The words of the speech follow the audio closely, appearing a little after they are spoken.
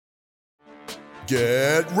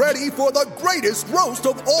Get ready for the greatest roast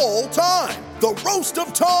of all time, the Roast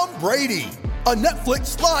of Tom Brady, a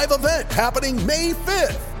Netflix live event happening May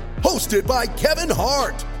 5th. Hosted by Kevin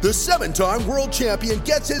Hart, the 7-time world champion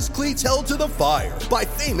gets his cleats held to the fire by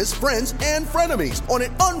famous friends and frenemies on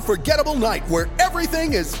an unforgettable night where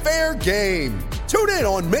everything is fair game. Tune in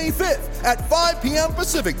on May 5th at 5 p.m.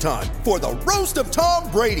 Pacific time for the Roast of Tom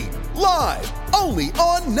Brady, live only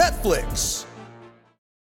on Netflix.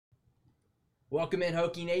 Welcome in,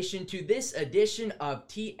 Hokie Nation, to this edition of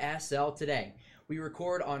TSL Today. We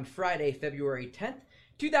record on Friday, February 10th,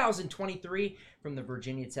 2023, from the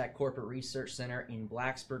Virginia Tech Corporate Research Center in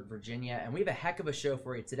Blacksburg, Virginia, and we have a heck of a show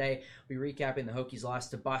for you today. We're recapping the Hokies' loss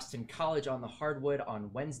to Boston College on the hardwood on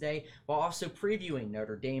Wednesday, while also previewing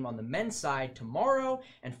Notre Dame on the men's side tomorrow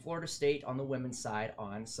and Florida State on the women's side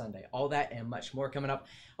on Sunday. All that and much more coming up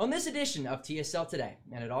on this edition of TSL Today,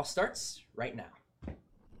 and it all starts right now.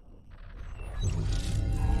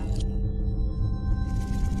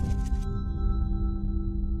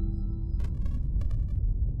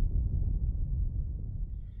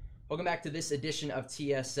 Welcome back to this edition of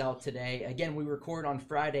TSL Today. Again, we record on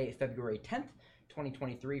Friday, February 10th,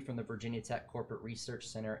 2023 from the Virginia Tech Corporate Research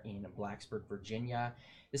Center in Blacksburg, Virginia.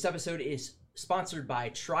 This episode is sponsored by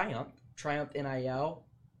Triumph NIL.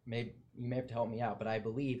 You may have to help me out, but I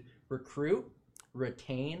believe recruit,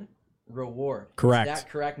 retain, reward. Correct. Is that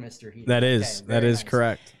correct, Mr. Heater? That is. Okay, that is nice.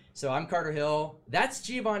 correct. So I'm Carter Hill. That's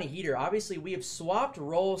Giovanni Heater. Obviously, we have swapped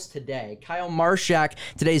roles today. Kyle Marshak,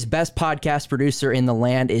 today's best podcast producer in the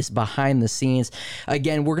land, is behind the scenes.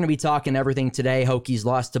 Again, we're going to be talking everything today. Hokies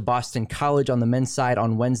lost to Boston College on the men's side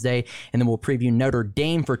on Wednesday, and then we'll preview Notre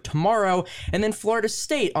Dame for tomorrow, and then Florida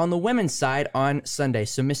State on the women's side on Sunday.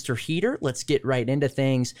 So, Mr. Heater, let's get right into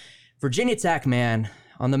things. Virginia Tech, man.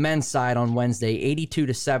 On the men's side on Wednesday,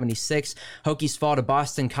 82-76, Hokies fall to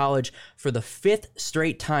Boston College for the 5th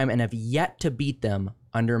straight time and have yet to beat them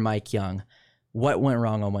under Mike Young. What went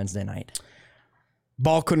wrong on Wednesday night?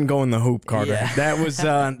 Ball couldn't go in the hoop, Carter. Yeah. That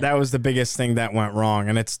was the biggest thing that went wrong,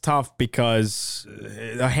 and it's tough because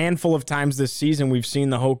a handful of times this season we've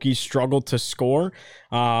seen the Hokies struggle to score,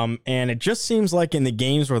 and it just seems like in the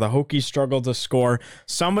games where the Hokies struggle to score,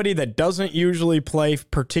 somebody that doesn't usually play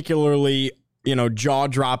particularly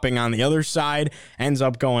jaw-dropping on the other side ends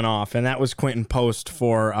up going off. And that was Quentin Post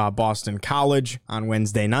for Boston College on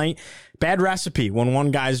Wednesday night. Bad recipe when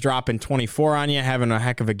one guy's dropping 24 on you, having a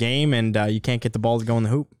heck of a game, and you can't get the ball to go in the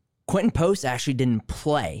hoop. Quentin Post actually didn't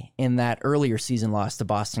play in that earlier season loss to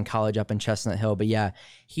Boston College up in Chestnut Hill. But yeah,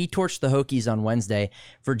 he torched the Hokies on Wednesday.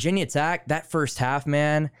 Virginia Tech, that first half,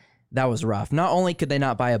 man, that was rough. Not only could they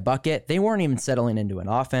not buy a bucket, they weren't even settling into an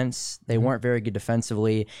offense. They weren't very good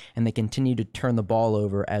defensively, and they continued to turn the ball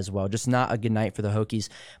over as well. Just not a good night for the Hokies.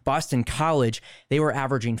 Boston College, they were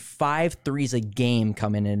averaging 5 threes a game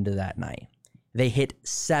coming into that night. They hit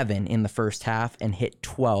 7 in the first half and hit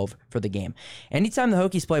 12 for the game. Anytime the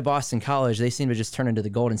Hokies play Boston College, they seem to just turn into the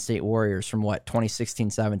Golden State Warriors from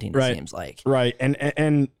 2016-17, it seems like. Right,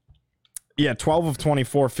 and yeah, 12 of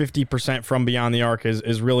 24, 50% from beyond the arc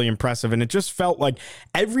is really impressive. And it just felt like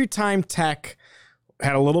every time Tech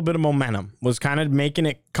had a little bit of momentum, was kind of making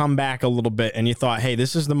it come back a little bit, and you thought, hey,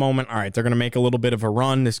 this is the moment. All right, they're going to make a little bit of a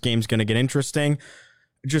run. This game's going to get interesting.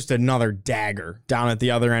 Just another dagger down at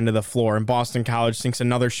the other end of the floor. And Boston College sinks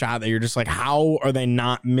another shot that you're just like, how are they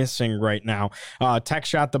not missing right now? Tech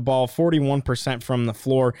shot the ball 41% from the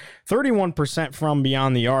floor, 31% from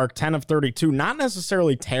beyond the arc, 10 of 32. Not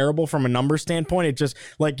necessarily terrible from a number standpoint. It just,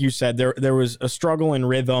 like you said, there was a struggle in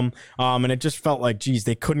rhythm, and it just felt like, geez,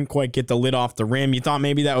 they couldn't quite get the lid off the rim. You thought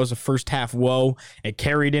maybe that was a first half woe. It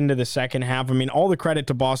carried into the second half. I mean, all the credit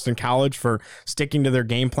to Boston College for sticking to their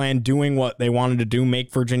game plan, doing what they wanted to do, make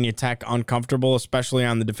Virginia Tech uncomfortable, especially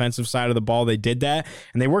on the defensive side of the ball. They did that,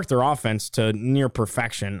 and they worked their offense to near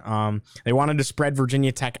perfection. They wanted to spread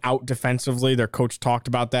Virginia Tech out defensively. Their coach talked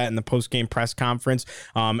about that in the post-game press conference,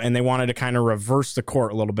 and they wanted to kind of reverse the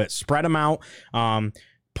court a little bit, spread them out,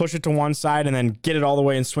 push it to one side, and then get it all the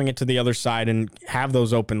way and swing it to the other side and have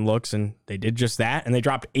those open looks. And they did just that. And they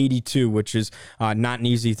dropped 82, which is not an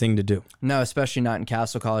easy thing to do. No, especially not in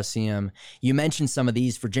Castle Coliseum. You mentioned some of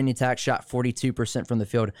these. Virginia Tech shot 42% from the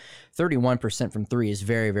field. 31% from three is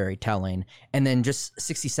very, very telling. And then just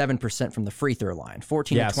 67% from the free throw line.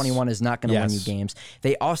 14-21 is not going to win you games.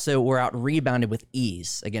 They also were out rebounded with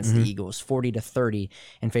ease against the Eagles, 40-30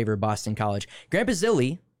 in favor of Boston College. Grant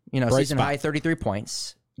Basile, season high 33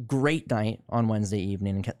 points. Great night on Wednesday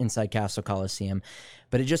evening inside Castle Coliseum,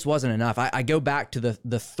 but it just wasn't enough. I go back to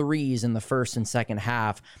the threes in the first and second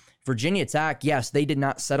half. Virginia Tech, yes, they did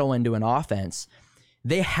not settle into an offense.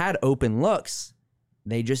 They had open looks,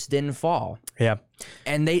 They just didn't fall. Yeah.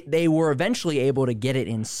 And they were eventually able to get it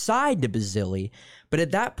inside to Basile. But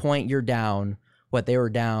at that point, you're down, they were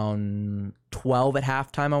down 12 at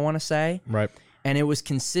halftime, I want to say. Right. And it was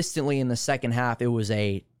consistently in the second half, it was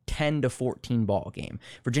a 10-14 ball game.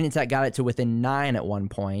 Virginia Tech got it to within 9 at one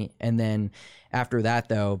point. And then after that,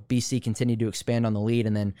 though, BC continued to expand on the lead.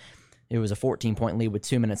 And then it was a 14-point lead with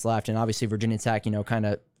 2 minutes left. And obviously, Virginia Tech, kind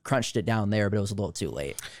of crunched it down there, but it was a little too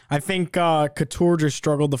late. I think Couture just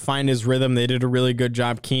struggled to find his rhythm. They did a really good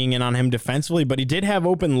job keying in on him defensively, but he did have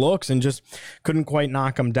open looks and just couldn't quite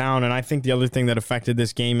knock him down. And I think the other thing that affected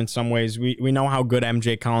this game in some ways, we know how good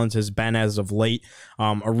MJ Collins has been as of late,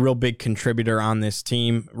 a real big contributor on this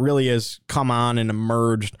team, really has come on and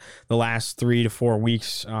emerged the last 3 to 4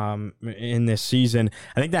 weeks in this season.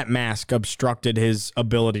 I think that mask obstructed his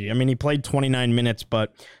ability. I mean, he played 29 minutes,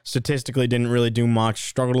 but statistically didn't really do much,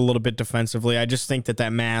 struggled a little bit defensively. I just think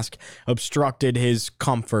that mask obstructed his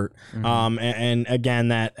comfort. And again,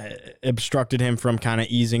 that obstructed him from kind of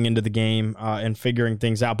easing into the game and figuring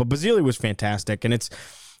things out. But Basile was fantastic. And it's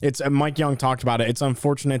Mike Young talked about it. It's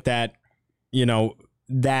unfortunate that,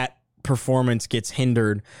 that performance gets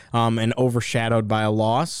hindered and overshadowed by a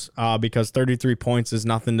loss because 33 points is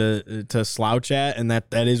nothing to slouch at. And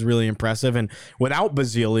that is really impressive. And without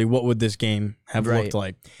Basile, what would this game have looked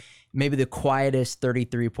like? Maybe the quietest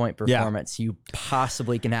 33-point performance you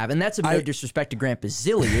possibly can have. And that's no disrespect to Grant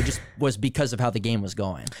Basile. It just was because of how the game was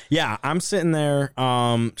going. Yeah, I'm sitting there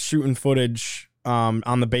shooting footage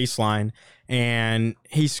on the baseline, and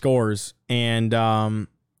he scores. And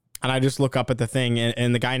I just look up at the thing,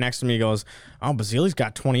 and the guy next to me goes, "Oh, Basile's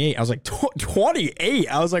got 28." I was like, 28?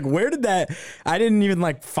 I was like, where did that? I didn't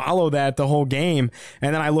even follow that the whole game.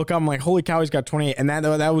 And then I look up, I'm like, holy cow, he's got 28. And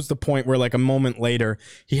that was the point where a moment later,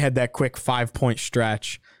 he had that quick 5-point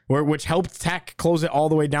stretch, which helped Tech close it all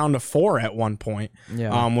the way down to 4 at one point.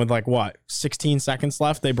 Yeah. With 16 seconds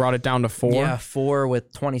left, they brought it down to 4. Yeah, 4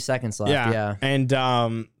 with 20 seconds left. Yeah. And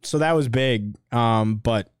so that was big.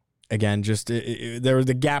 But again, just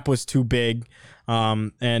the gap was too big,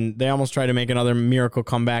 and they almost tried to make another miracle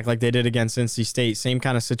comeback like they did against NC State. Same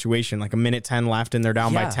kind of situation, a minute 10 left, and they're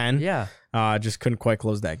down by 10. Yeah, just couldn't quite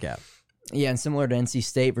close that gap. Yeah, and similar to NC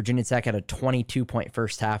State, Virginia Tech had a 22-point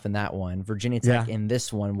first half in that one. Virginia Tech in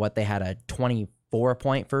this one, they had a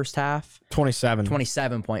 24-point first half,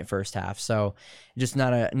 27-point first half. So just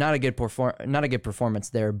not a good performance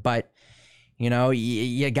there, but.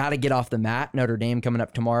 You got to get off the mat. Notre Dame coming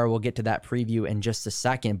up tomorrow. We'll get to that preview in just a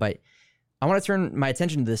second. But I want to turn my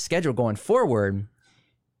attention to the schedule going forward.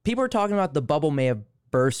 People are talking about the bubble may have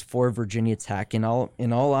burst for Virginia Tech. In all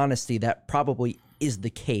honesty, that probably is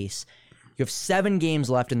the case. You have 7 games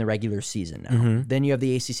left in the regular season now. Mm-hmm. Then you have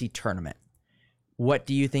the ACC tournament. What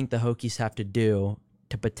do you think the Hokies have to do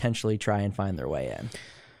to potentially try and find their way in?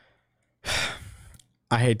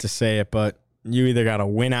 I hate to say it, but you either got to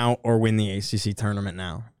win out or win the ACC tournament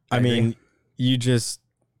now. I mean, there's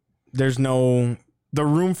the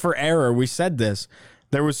room for error. We said this.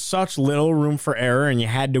 There was such little room for error, and you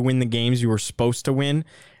had to win the games you were supposed to win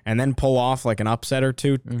and then pull off an upset or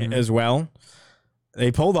two as well.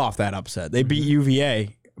 They pulled off that upset. They beat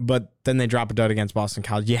UVA, but then they drop a dud against Boston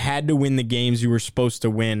College. You had to win the games you were supposed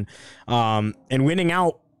to win. And winning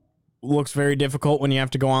out looks very difficult when you have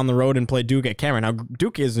to go on the road and play Duke at Cameron. Now,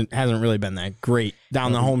 Duke hasn't really been that great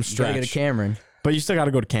down the home stretch. You gotta go to Cameron. But you still got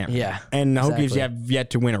to go to Cameron. Yeah, and the Hokies have yet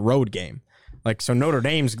to win a road game. So Notre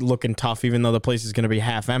Dame's looking tough, even though the place is going to be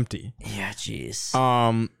half empty. Yeah, jeez.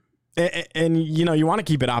 And you want to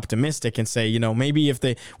keep it optimistic and say, maybe if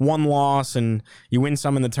they one loss and you win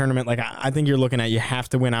some in the tournament, I think you're looking at you have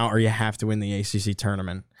to win out or you have to win the ACC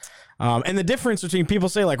tournament. And the difference between people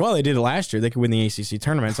say well, they did it last year, they could win the ACC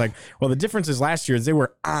tournament. It's the difference is last year is they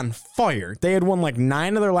were on fire. They had won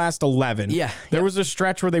 9 of their last 11. Yeah. There was a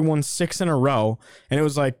stretch where they won 6 in a row, and it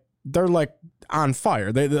was they're on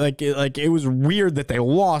fire. They it was weird that they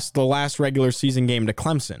lost the last regular season game to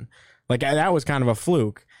Clemson. That was kind of a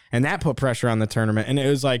fluke, and that put pressure on the tournament. And it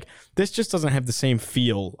was this just doesn't have the same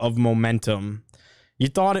feel of momentum. You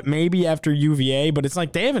thought it maybe after UVA, but it's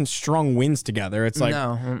they haven't strung wins together. It's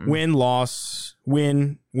win, loss,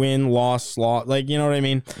 win, loss, loss. You know what I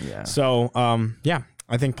mean? Yeah. So,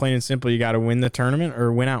 I think plain and simple, you got to win the tournament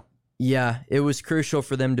or win out. Yeah, it was crucial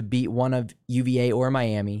for them to beat one of UVA or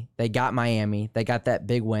Miami. They got Miami. They got that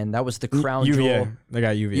big win. That was the crown jewel. They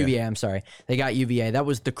got UVA. UVA, I'm sorry. They got UVA. That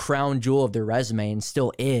was the crown jewel of their resume and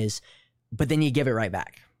still is. But then you give it right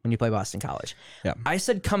back when you play Boston College. Yeah. I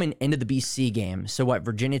said coming into the BC game, so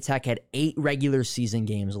Virginia Tech had 8 regular season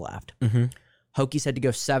games left. Mm-hmm. Hokies had to go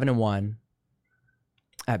 7-1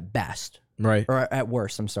 at best. Right. Or at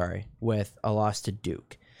worst, I'm sorry, with a loss to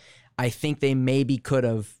Duke. I think they maybe could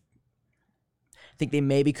have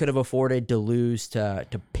afforded to lose to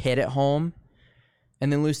Pitt at home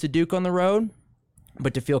and then lose to Duke on the road.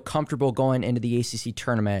 But to feel comfortable going into the ACC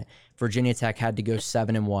tournament, Virginia Tech had to go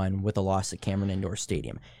 7-1 with a loss at Cameron Indoor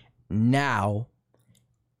Stadium. Now,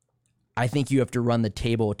 I think you have to run the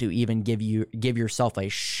table to even give yourself a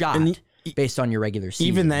shot based on your regular season.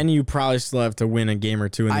 Even then, you probably still have to win a game or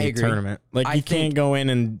two in the tournament. Like, you can't go in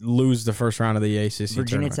and lose the first round of the ACC Virginia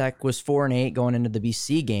tournament. Tech was 4-8 going into the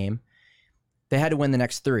BC game. They had to win the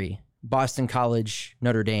next three. Boston College,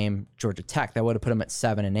 Notre Dame, Georgia Tech. That would have put them at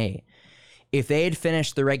 7-8. If they had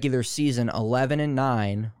finished the regular season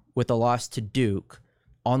 11-9 with a loss to Duke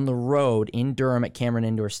on the road in Durham at Cameron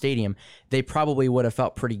Indoor Stadium, they probably would have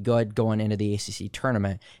felt pretty good going into the ACC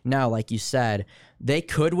tournament. Now, like you said, they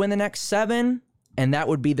could win the next 7, and that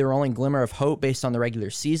would be their only glimmer of hope based on the regular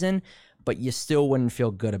season, but you still wouldn't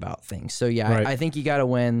feel good about things. So, yeah, right. I think you got to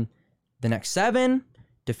win the next 7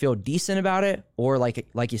 to feel decent about it, or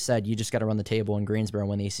like you said, you just got to run the table in Greensboro and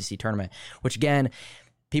win the ACC tournament, which, again,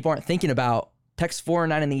 people aren't thinking about. Tech's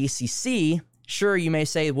 4-9 in the ACC. Sure, you may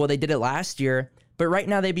say, well, they did it last year, but right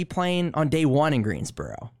now they'd be playing on day 1 in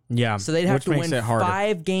Greensboro. Yeah. So they'd have to win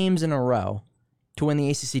 5 games in a row to win the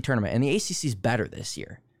ACC tournament. And the ACC's better this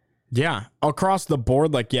year. Yeah. Across the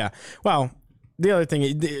board, well, the other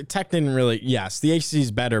thing, Tech didn't really, yes, the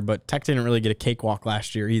ACC's better, but Tech didn't really get a cakewalk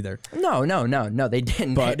last year either. No, they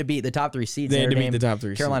didn't. They had to beat the top 3 seeds. They had to beat the top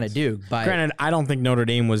 3 Carolina, seeds. Duke. But granted, I don't think Notre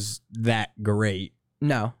Dame was that great.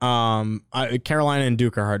 No. Carolina and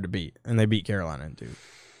Duke are hard to beat, and they beat Carolina and Duke.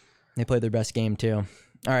 They played their best game, too.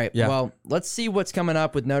 All right, well, let's see what's coming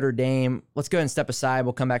up with Notre Dame. Let's go ahead and step aside.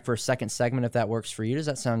 We'll come back for a second segment if that works for you. Does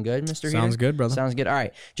that sound good, Mr. Heater? Sounds good, brother. Sounds good. All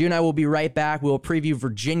right, Drew and I will be right back. We'll preview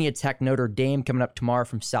Virginia Tech Notre Dame coming up tomorrow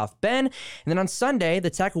from South Bend. And then on Sunday,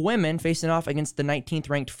 the Tech women facing off against the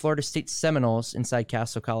 19th-ranked Florida State Seminoles inside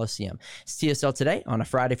Castle Coliseum. It's TSL Today on a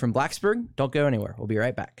Friday from Blacksburg. Don't go anywhere. We'll be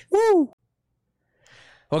right back. Woo!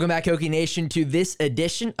 Welcome back, Hokie Nation, to this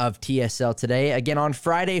edition of TSL Today. Again, on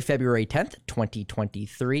Friday, February 10th,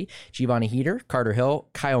 2023. Giovanni Heater, Carter Hill,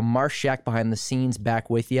 Kyle Marshak behind the scenes back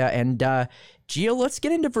with you. And, Gio, let's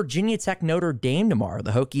get into Virginia Tech Notre Dame tomorrow.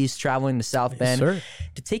 The Hokies traveling to South Bend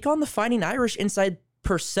to take on the Fighting Irish inside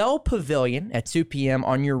Purcell Pavilion at 2 p.m.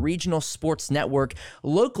 on your regional sports network.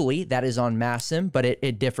 Locally, that is on MASM, but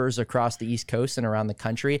it differs across the East Coast and around the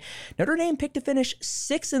country. Notre Dame picked to finish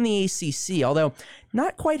 6th in the ACC, although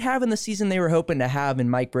not quite having the season they were hoping to have in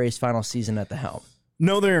Mike Brey's final season at the helm.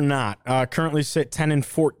 No, they're not. Currently sit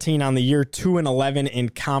 10-14 on the year, 2-11 in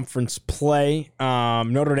conference play.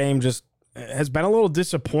 Notre Dame just has been a little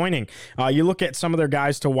disappointing. You look at some of their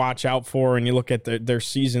guys to watch out for, and you look at their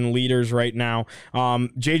season leaders right now.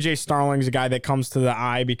 J.J. Starling's a guy that comes to the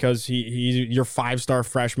eye because he's your 5-star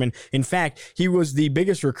freshman. In fact, he was the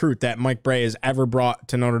biggest recruit that Mike Brey has ever brought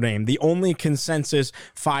to Notre Dame. The only consensus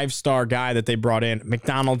 5-star guy that they brought in.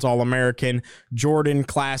 McDonald's All-American, Jordan Brand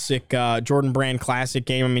Classic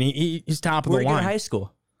game. I mean, he's top of the line. Where did he go to high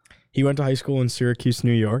school? He went to high school in Syracuse,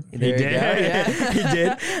 New York. He did. Yeah. He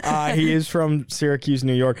did. He is from Syracuse,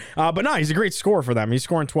 New York. But no, he's a great scorer for them. He's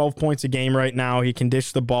scoring 12 points a game right now. He can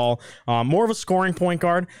dish the ball. More of a scoring point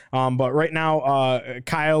guard. But right now,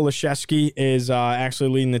 Kyle Laszewski is actually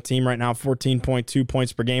leading the team right now, 14.2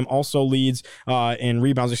 points per game. Also leads in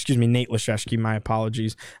rebounds. Excuse me, Nate Laszewski. My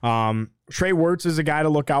apologies. Trey Wirtz is a guy to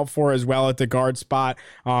look out for as well at the guard spot.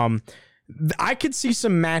 I could see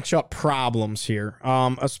some matchup problems here,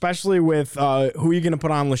 especially with who you're going to put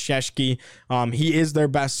on Laszewski. He is their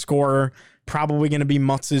best scorer. Probably going to be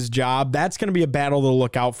Mutz's job. That's going to be a battle to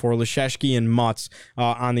look out for, Laszewski and Mutz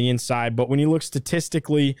on the inside. But when you look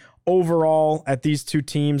statistically overall at these two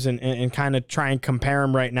teams and kind of try and compare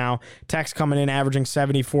them right now, Tech's coming in averaging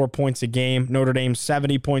 74 points a game, Notre Dame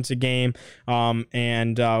 70 points a game.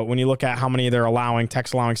 And when you look at how many they're allowing,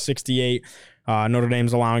 Tech's allowing 68. Notre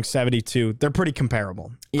Dame's allowing 72. They're pretty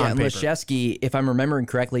comparable. Yeah, and Laszewski, if I'm remembering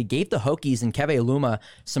correctly, gave the Hokies and Keve Aluma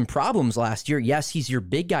some problems last year. Yes, he's your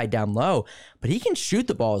big guy down low, but he can shoot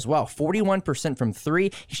the ball as well. 41% from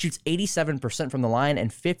 3. He shoots 87% from the line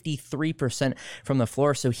and 53% from the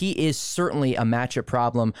floor. So he is certainly a matchup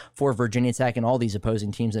problem for Virginia Tech and all these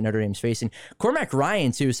opposing teams that Notre Dame's facing. Cormac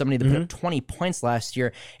Ryan, too, somebody that put up 20 points last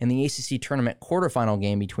year in the ACC tournament quarterfinal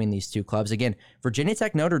game between these two clubs. Again, Virginia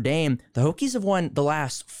Tech, Notre Dame, the Hokies have won the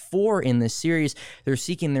last 4 in this series. They're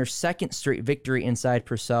seeking their second straight victory inside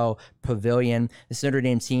Purcell Pavilion. This Notre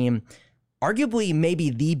Dame team, arguably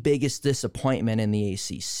maybe the biggest disappointment in the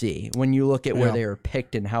ACC when you look at where they were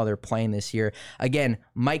picked and how they're playing this year. Again,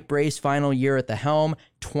 Mike Brey's final year at the helm,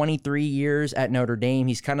 23 years at Notre Dame.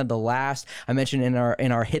 He's kind of the last. I mentioned in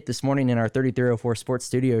our hit this morning in our 3304 Sports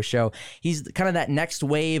Studio show, he's kind of that next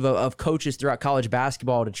wave of coaches throughout college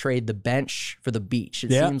basketball to trade the bench for the beach.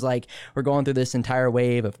 It seems like we're going through this entire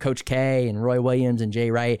wave of Coach K and Roy Williams and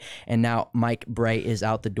Jay Wright, and now Mike Brey is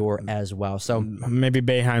out the door as well. So maybe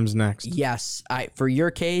Boeheim's next. Yes,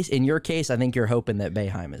 in your case, I think you're hoping that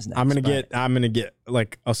Boeheim is next. I'm gonna get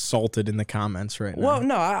like assaulted in the comments right now. Well,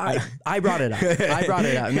 no, I brought it up. I brought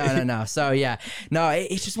it up. No. So yeah, no,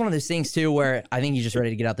 it's just one of those things too where I think he's just ready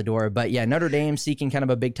to get out the door. But yeah, Notre Dame seeking kind of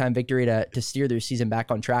a big time victory to steer their season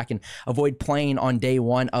back on track and avoid playing on day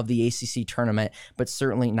one of the ACC tournament, but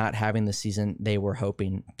certainly not having the season they were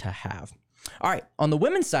hoping to have. All right, on the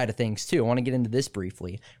women's side of things, too, I want to get into this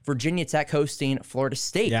briefly. Virginia Tech hosting Florida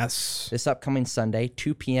State. Yes. This upcoming Sunday,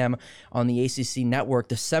 2 p.m. on the ACC Network.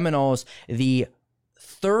 The Seminoles, the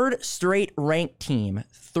third straight ranked team,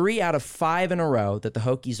 3 out of 5 in a row that the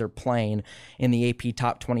Hokies are playing in the AP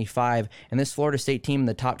Top 25. And this Florida State team in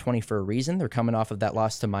the top 20 for a reason. They're coming off of that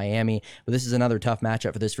loss to Miami. But this is another tough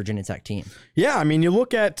matchup for this Virginia Tech team. Yeah, I mean, you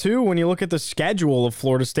look at, too, when you look at the schedule of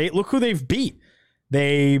Florida State, look who they've beat.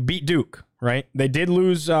 They beat Duke. Right, they did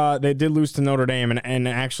lose. They did lose to Notre Dame, and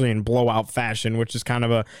actually in blowout fashion, which is kind of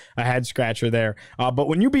a head scratcher there. But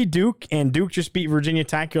when you beat Duke and Duke just beat Virginia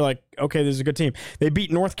Tech, you're like, okay, this is a good team. They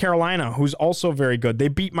beat North Carolina, who's also very good. They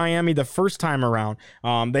beat Miami the first time around.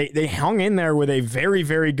 They hung in there with a very,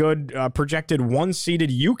 very good projected 1-seeded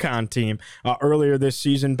UConn team earlier this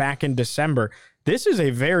season, back in December. This is a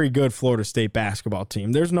very good Florida State basketball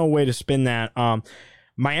team. There's no way to spin that.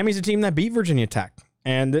 Miami's a team that beat Virginia Tech.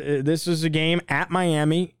 And this is a game at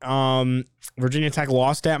Miami. Virginia Tech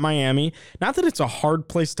lost at Miami. Not that it's a hard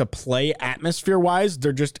place to play atmosphere-wise.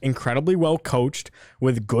 They're just incredibly well coached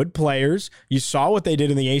with good players. You saw what they did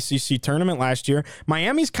in the ACC tournament last year.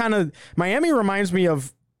 Miami reminds me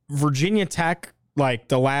of Virginia Tech like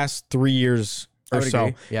the last 3 years or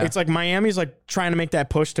so. Yeah. It's like Miami's like trying to make that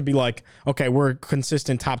push to be like, okay, we're a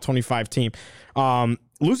consistent top 25 team.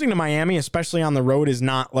 Losing to Miami, especially on the road, is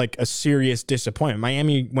not like a serious disappointment.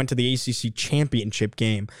 Miami went to the ACC championship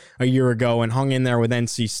game a year ago and hung in there with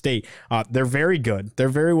NC State. They're very good. They're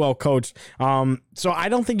very well coached. So I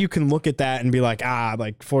don't think you can look at that and be like,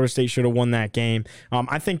 like Florida State should have won that game.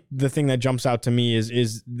 I think the thing that jumps out to me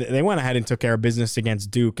is they went ahead and took care of business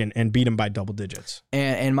against Duke and beat them by double digits.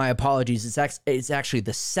 And my apologies, it's actually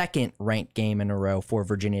the second ranked game in a row for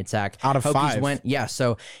Virginia Tech. Out of Hokies 5.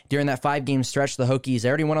 So during that 5-game stretch, the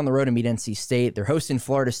Hokies already went on the road and beat NC State. They're hosting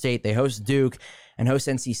Florida State. They host Duke and host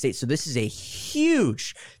NC State. So this is a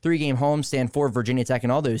huge 3-game homestand for Virginia Tech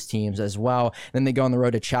and all those teams as well. Then they go on the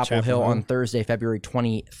road to Chapel Hill on Thursday, February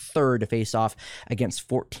 23rd to face off against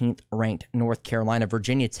 14th ranked North Carolina.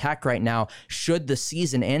 Virginia Tech right now, should the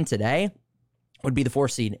season end today, would be the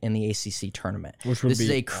 4th seed in the ACC tournament. This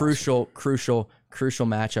is a crucial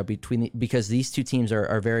matchup because these two teams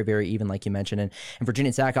are very, very even, like you mentioned. And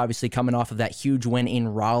Virginia Tech obviously coming off of that huge win in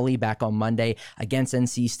Raleigh back on Monday against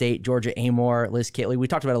NC State. Georgia Amore, Liz Kitley, we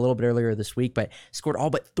talked about it a little bit earlier this week, but scored all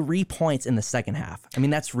but 3 points in the second half. I mean,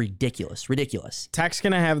 that's ridiculous. Tech's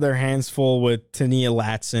going to have their hands full with Tania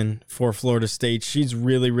Latson for Florida State. She's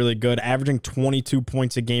really, really good, averaging 22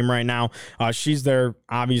 points a game right now. She's their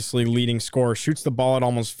obviously leading scorer, shoots the ball at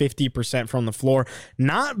almost 50% from the floor.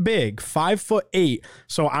 Not big, 5'8".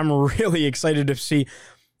 So I'm really excited to see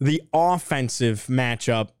the offensive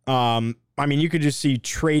matchup. I mean, you could just see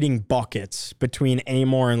trading buckets between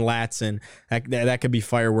Amore and Latson. That could be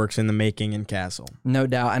fireworks in the making in Castle. No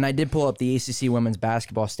doubt. And I did pull up the ACC women's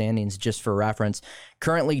basketball standings just for reference.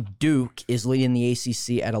 Currently, Duke is leading the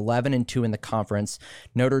ACC at 11-2 in the conference.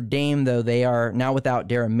 Notre Dame, though, they are now without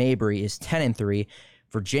Dara Mabry, is 10-3.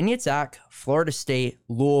 Virginia Tech, Florida State,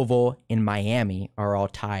 Louisville, and Miami are all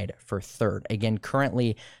tied for 3rd. Again,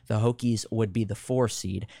 currently, the Hokies would be the 4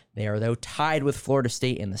 seed. They are, though, tied with Florida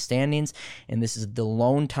State in the standings, and this is the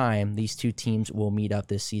lone time these two teams will meet up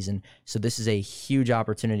this season. So this is a huge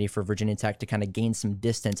opportunity for Virginia Tech to kind of gain some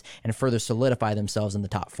distance and further solidify themselves in the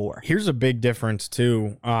top 4. Here's a big difference,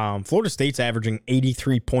 too. Florida State's averaging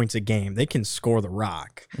 83 points a game. They can score the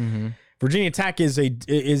rock. Mm-hmm. Virginia Tech is a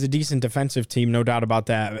decent defensive team, no doubt about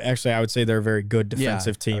that. Actually, I would say they're a very good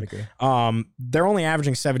defensive team. They're only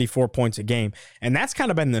averaging 74 points a game, and that's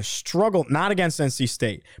kind of been the struggle, not against NC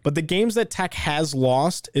State, but the games that Tech has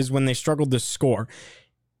lost is when they struggled to score.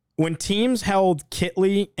 When teams held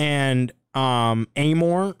Kitley and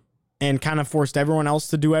Amore and kind of forced everyone else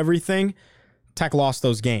to do everything, Tech lost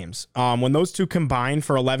those games. When those two combine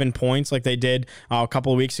for 11 points like they did a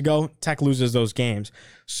couple of weeks ago, Tech loses those games.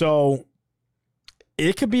 So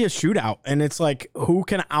it could be a shootout, and it's like who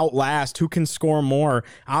can outlast, who can score more.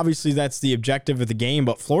 Obviously, that's the objective of the game,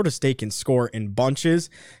 but Florida State can score in bunches.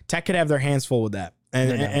 Tech could have their hands full with that,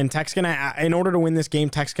 and Tech's gonna, in order to win this game,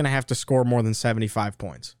 Tech's gonna have to score more than 75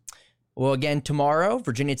 points. Well, again, tomorrow,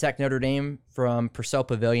 Virginia Tech, Notre Dame from Purcell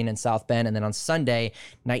Pavilion in South Bend. And then on Sunday,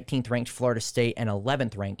 19th ranked Florida State and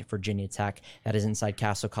 11th ranked Virginia Tech. That is inside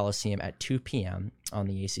Castle Coliseum at 2 p.m. on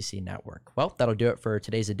the ACC Network. Well, that'll do it for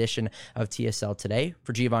today's edition of TSL Today.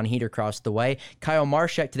 For Giovanni Heater across the way, Kyle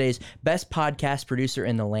Marshak, today's best podcast producer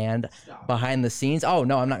in the land. Behind the scenes. Oh,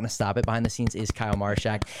 no, I'm not going to stop it. Behind the scenes is Kyle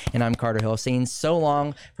Marshak. And I'm Carter Hill saying so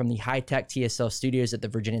long from the high-tech TSL studios at the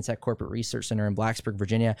Virginia Tech Corporate Research Center in Blacksburg,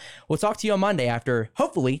 Virginia. We'll talk to you on Monday after,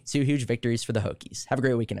 hopefully, 2 huge victories for the Hokies. Have a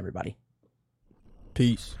great weekend, everybody.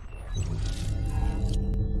 Peace.